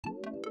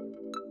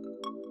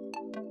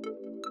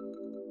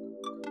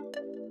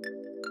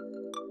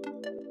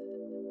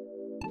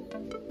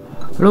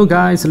Hello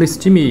guys, this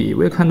is Jimmy.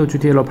 Welcome to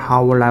GTL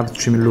Power Live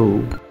Stream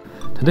Room.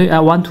 Today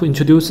I want to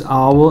introduce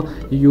our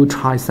EU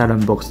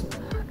Tri-Silent box.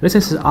 This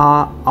is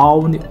our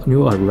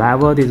all-new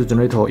arrival diesel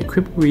generator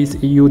equipped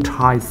with EU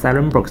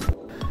Tri-Silent box.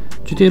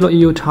 GTL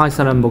EU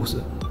Tri-Silent box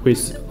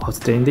with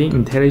outstanding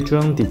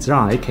intelligent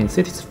design can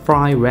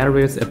satisfy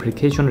various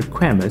application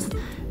requirements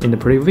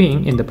and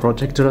prevent and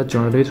protect the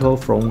generator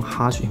from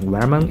harsh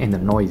environment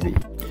and noisy.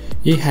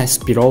 It has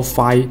below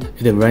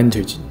 5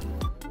 advantages.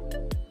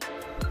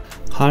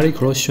 Highly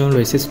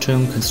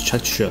corrosion-resistant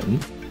construction.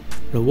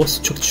 The wall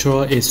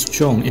structure is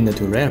strong and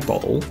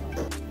durable,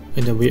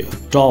 and will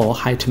adore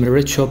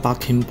high-temperature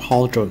baking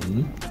powder.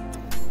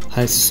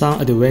 Has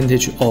some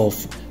advantage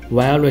of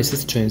wear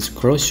resistance,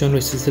 corrosion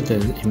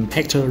resistance,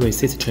 impact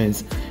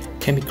resistance,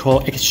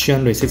 chemical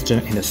action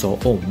resistance, and so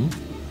on.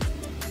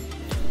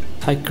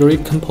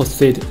 High-grade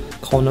composite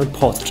corner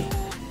post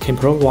can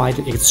provide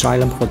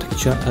excellent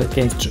protection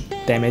against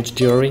damage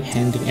during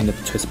handling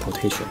and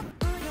transportation.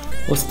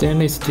 All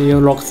stainless steel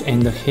locks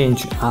and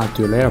hinges are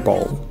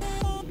durable.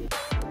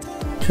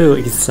 2.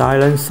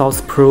 Excellent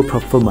soundproof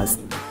performance.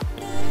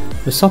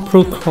 The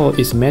soundproof core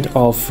is made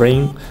of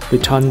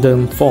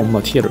flame-retardant foam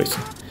materials.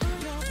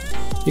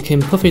 It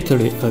can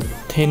perfectly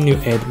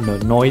attenuate the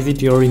noise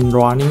during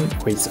running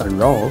with a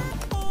raw.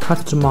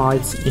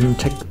 Customized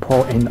intake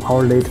port and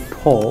outlet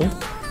port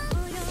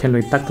can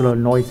reduce the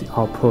noise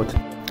output.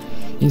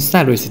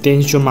 Inside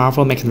residential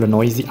muffler makes the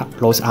noise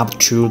loss up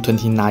to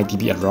 29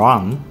 dB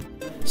around.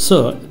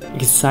 3.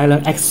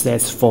 Excellent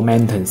access for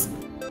maintenance.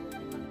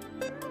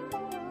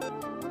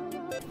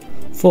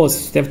 4.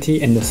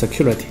 Safety and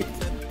security.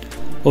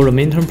 All the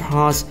maintenance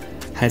parts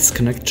has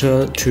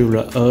connected to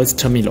the earth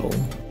terminal.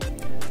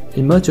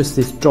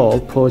 Emergency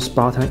stop push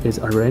button is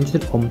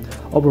arranged on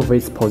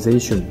opposite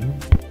position.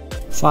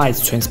 5.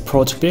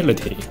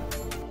 Transportability.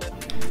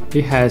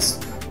 It has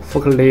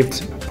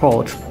forklift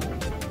port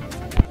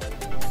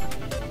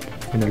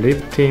and a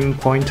lifting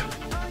point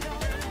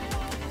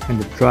and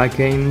a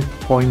dragging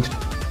point,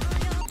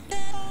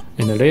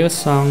 and there is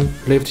some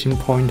lifting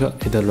point at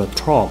the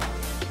top.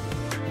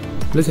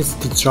 This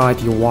design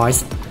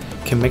device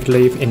can make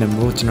lift and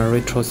move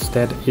generator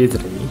state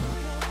easily.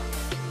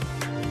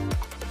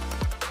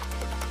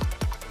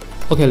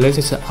 Okay, this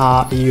is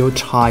our EU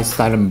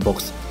Tri-Silent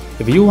box.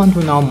 If you want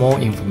to know more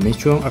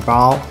information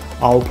about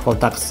our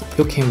products,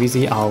 you can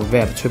visit our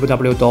web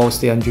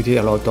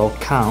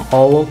www.cngtl.com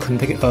or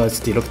contact us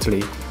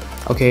directly.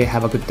 Okay,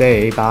 have a good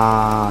day.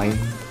 Bye.